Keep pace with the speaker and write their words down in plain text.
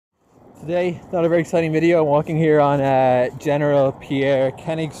Today, not a very exciting video. I'm walking here on General Pierre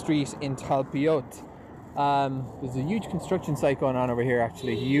Koenig Street in Talpiot. There's a huge construction site going on over here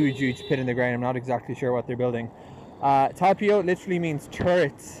actually. Huge pit in the ground. I'm not exactly sure what they're building. Talpiot literally means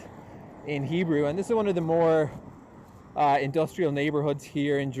turrets in Hebrew, and this is one of the more industrial neighborhoods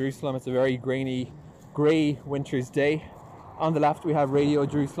here in Jerusalem. It's a very grey winter's day. On the left we have Radio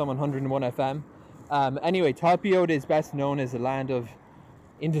Jerusalem on 101 FM. Anyway, Talpiot is best known as a land of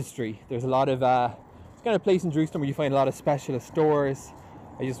industry. There's a lot of it's kind of place in Jerusalem where you find a lot of specialist stores.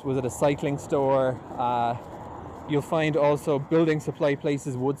 I just was at a cycling store. You'll find also building supply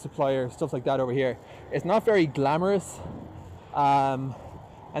places, wood suppliers, stuff like that over here. It's not very glamorous, and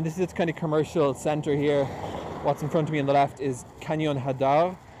this is its kind of commercial center here. What's in front of me on the left is Canyon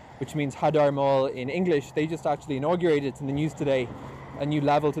Hadar, which means Hadar Mall in English. They just actually inaugurated, it's in the news today, a new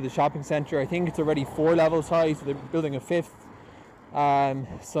level to the shopping center. I think it's already 4 levels high, so they're building a 5th.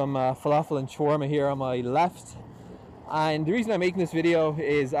 Some falafel and shawarma here on my left. And the reason I'm making this video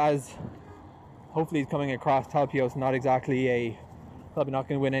is, as hopefully it's coming across, Talpiot is not exactly probably not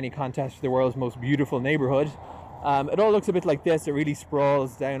going to win any contest for the world's most beautiful neighborhood. It all looks a bit like this. It really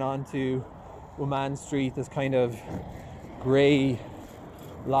sprawls down onto Woman Street. There's kind of grey,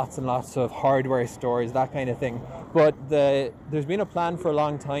 lots and lots of hardware stores, that kind of thing. But there's been a plan for a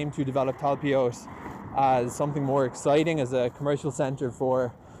long time to develop Talpiot as something more exciting, as a commercial center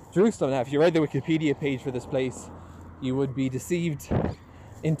for Jerusalem. Now, if you read the Wikipedia page for this place, you would be deceived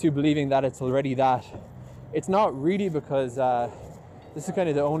into believing that it's already that. It's not really, because this is kind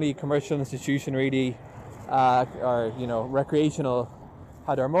of the only commercial institution really, or recreational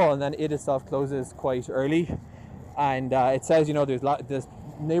Hadar Mall, and then it itself closes quite early. And it says, this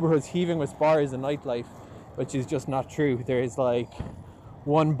neighborhood's heaving with bars and nightlife, which is just not true. There is like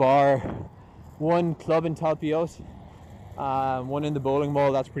one bar, one club in Talpiot, one in the bowling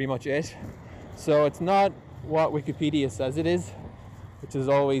mall. That's pretty much it. So it's not what Wikipedia says it is, which is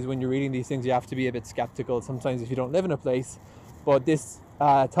always, when you're reading these things, you have to be a bit skeptical sometimes if you don't live in a place. But this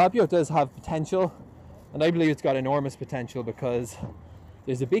Talpiot does have potential, and I believe it's got enormous potential, because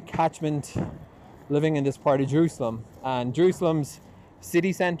there's a big catchment living in this part of Jerusalem, and Jerusalem's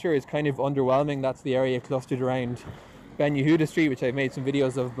city center is kind of underwhelming. That's the area clustered around Ben Yehuda Street, which I've made some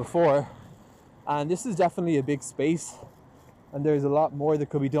videos of before. And this is definitely a big space, and there's a lot more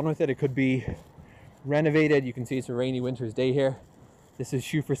that could be done with it. It could be renovated. You can see it's a rainy winter's day here. This is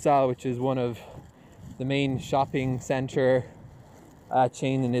Shufersal, which is one of the main shopping center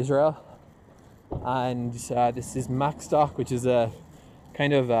chain in Israel. And this is Macstock, which is a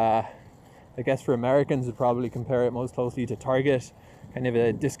kind of, I guess for Americans would probably compare it most closely to Target, kind of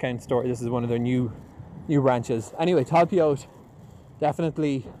a discount store. This is one of their new branches. Anyway, Talpiot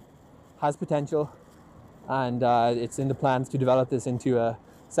definitely has potential, and it's in the plans to develop this into a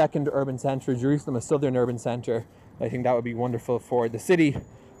second urban center of Jerusalem, a southern urban center. I think that would be wonderful for the city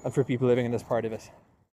and for people living in this part of it.